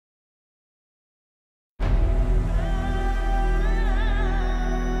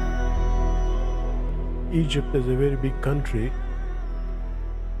Egypt is a very big country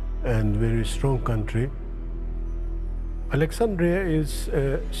and very strong country. Alexandria is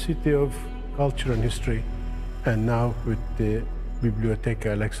a city of culture and history, and now with the Bibliotheca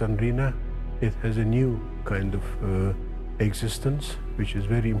Alexandrina, it has a new kind of existence, which is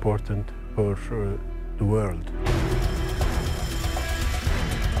very important for the world.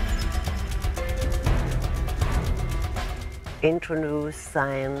 Introduce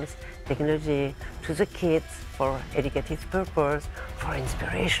science, technology to the kids for educative purpose, for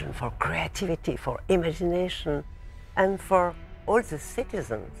inspiration, for creativity, for imagination, and for all the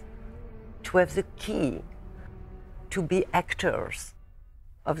citizens to have the key to be actors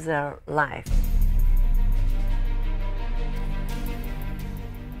of their life.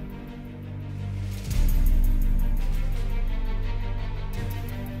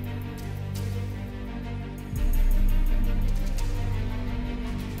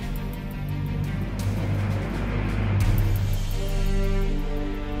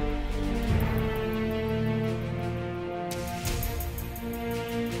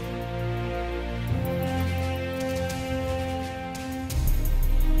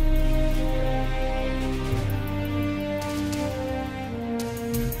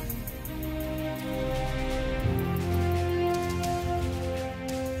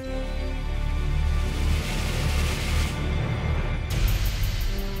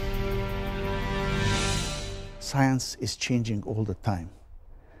 Science is changing all the time,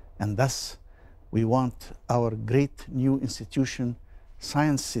 and thus we want our great new institution,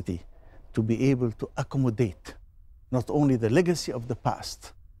 Science City, to be able to accommodate not only the legacy of the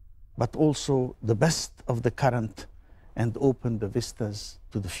past, but also the best of the current and open the vistas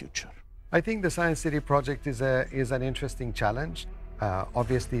to the future. I think the Science City project is an interesting challenge.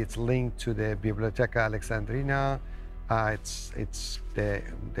 Obviously, it's linked to the Bibliotheca Alexandrina. It's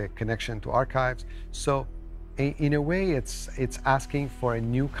the connection to archives. So in a way, it's asking for a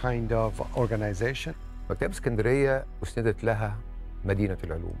new kind of organization. مكتبة اسكندرية أسندت لها مدينة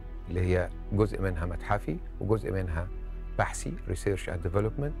العلوم اللي هي جزء منها متحفي وجزء منها بحثي research and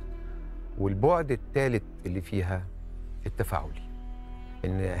development، والبعد الثالث اللي فيها التفاعلي،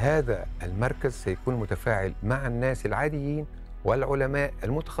 إن هذا المركز سيكون متفاعل مع الناس العاديين والعلماء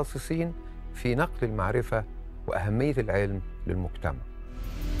المتخصصين في نقل المعرفة وأهمية العلم للمجتمع.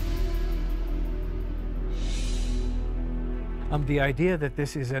 The idea that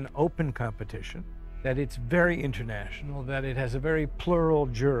this is an open competition, that it's very international, that it has a very plural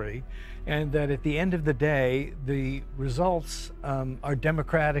jury, and that at the end of the day, the results are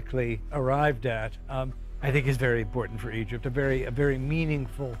democratically arrived at, I think is very important for Egypt, a very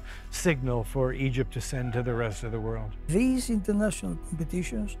meaningful signal for Egypt to send to the rest of the world. These international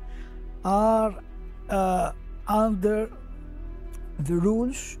competitions are under the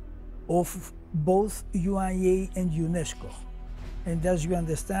rules of both UIA and UNESCO. And as you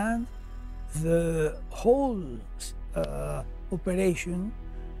understand, the whole operation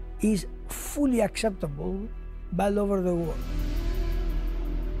is fully acceptable all over the world.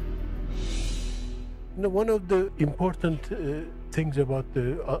 One of the important things about the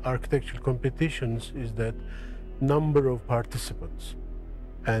architectural competitions is that number of participants.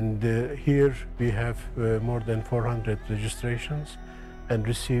 And here we have more than 400 registrations and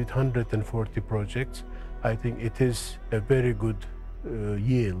received 140 projects. I think it is a very good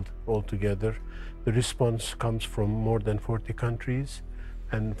yield altogether. The response comes from more than 40 countries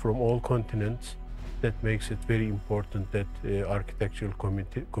and from all continents. That makes it very important that the architectural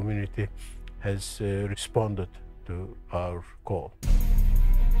community has responded to our call.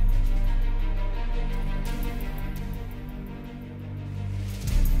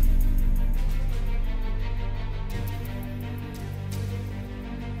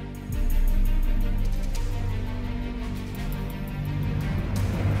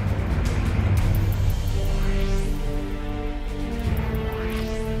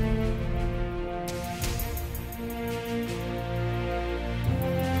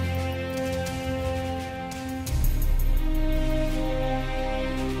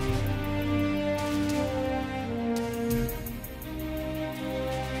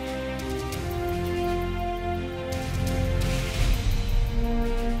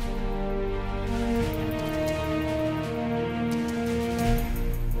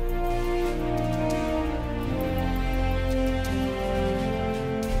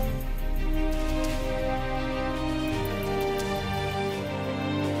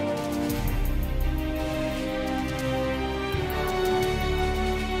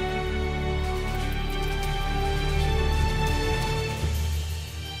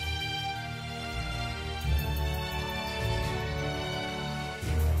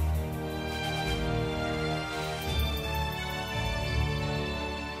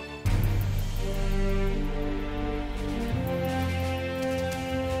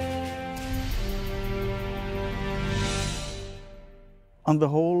 On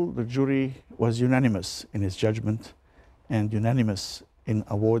the whole, the jury was unanimous in its judgment and unanimous in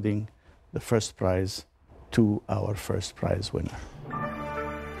awarding the first prize to our first prize winner.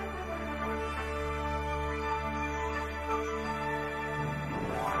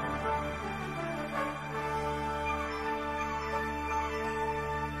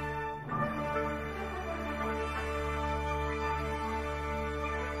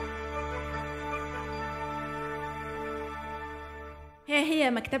 ها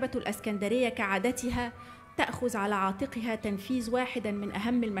هي مكتبة الإسكندرية كعادتها تأخذ على عاتقها تنفيذ واحداً من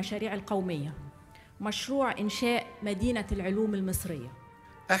أهم المشاريع القومية، مشروع إنشاء مدينة العلوم المصرية.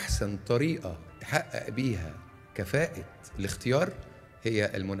 أحسن طريقة تحقق بيها كفاءة الاختيار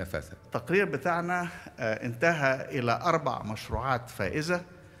هي المنافسة. التقرير بتاعنا انتهى إلى 4 مشروعات فائزة،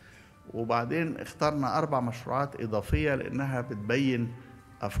 وبعدين اخترنا 4 مشروعات إضافية لأنها بتبين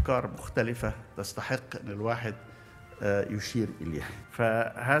أفكار مختلفة تستحق أن الواحد يشير إليها.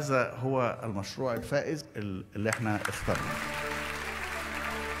 فهذا هو المشروع الفائز اللي احنا اخترناه.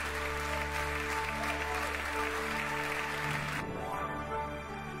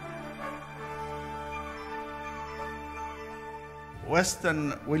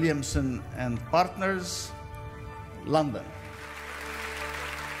 Weston Williamson and Partners, London.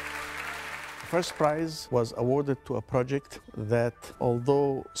 The first prize was awarded to a project that,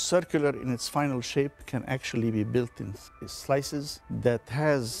 although circular in its final shape, can actually be built in slices, that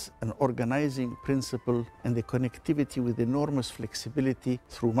has an organizing principle and a connectivity with enormous flexibility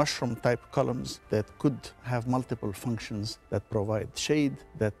through mushroom-type columns that could have multiple functions, that provide shade,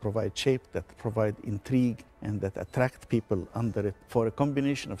 that provide shape, that provide intrigue, and that attract people under it for a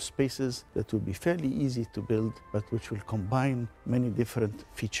combination of spaces that will be fairly easy to build, but which will combine many different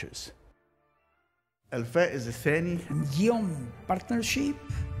features. الفائز الثاني Guillaume Partnership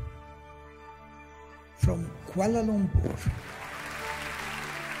from Kuala Lumpur.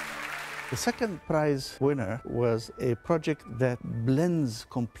 The second prize winner was a project that blends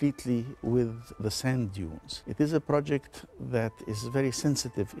completely with the sand dunes. It is a project that is very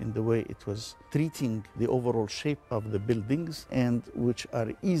sensitive in the way it was treating the overall shape of the buildings and which are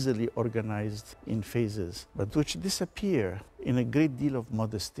easily organized in phases, but which disappear in a great deal of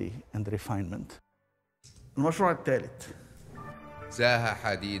modesty and refinement. المشروع الثالث زاها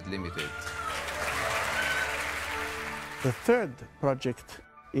حديد ليميتد. The third project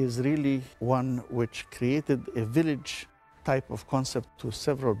is really one which created a village type of concept to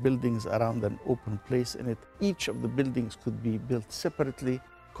several buildings around an open place in it. Each of the buildings could be built separately.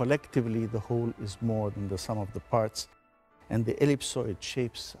 Collectively, the whole is more than the sum of the parts. And the ellipsoid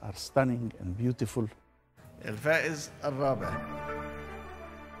shapes are stunning and beautiful. الفائز الرابع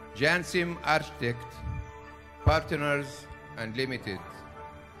Jansim Architect, Partners Unlimited,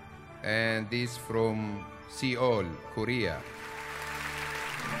 and this from Seoul, Korea.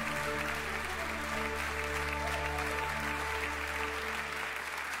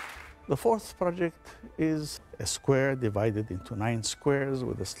 The fourth project is a square divided into 9 squares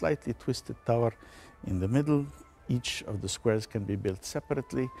with a slightly twisted tower in the middle. Each of the squares can be built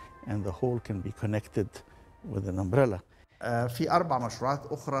separately and the whole can be connected with an umbrella. في 4 مشروعات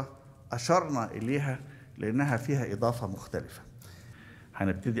أخرى أشرنا إليها لأنها فيها إضافة مختلفة.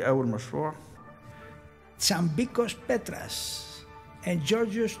 هنبتدي أول مشروع. Tsambikos Petras and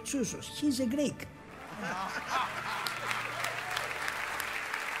Georgios Tsousos. He's a Greek.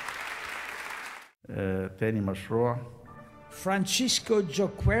 تاني مشروع. Francisco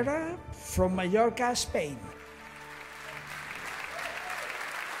Joquera from Mallorca, Spain.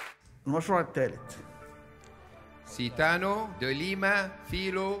 المشروع الثالث. سيتانو دو ليما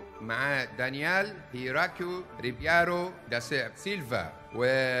فيلو مع دانيال هيراكيو ريبيارو دا سيلفا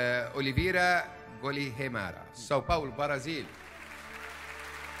وأوليفيرا غوليهيمارا، ساو باولو، برازيل.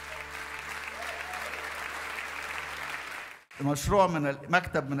 مشروع من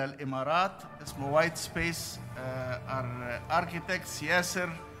مكتب من الإمارات اسمه وايت سبيس، أركيتكتس ياسر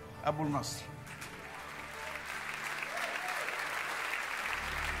أبو النصر.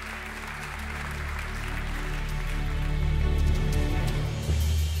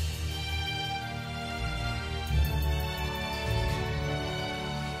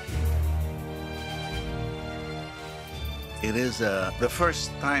 It is the first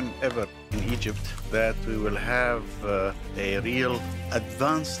time ever in Egypt that we will have a real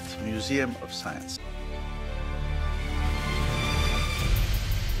advanced museum of science.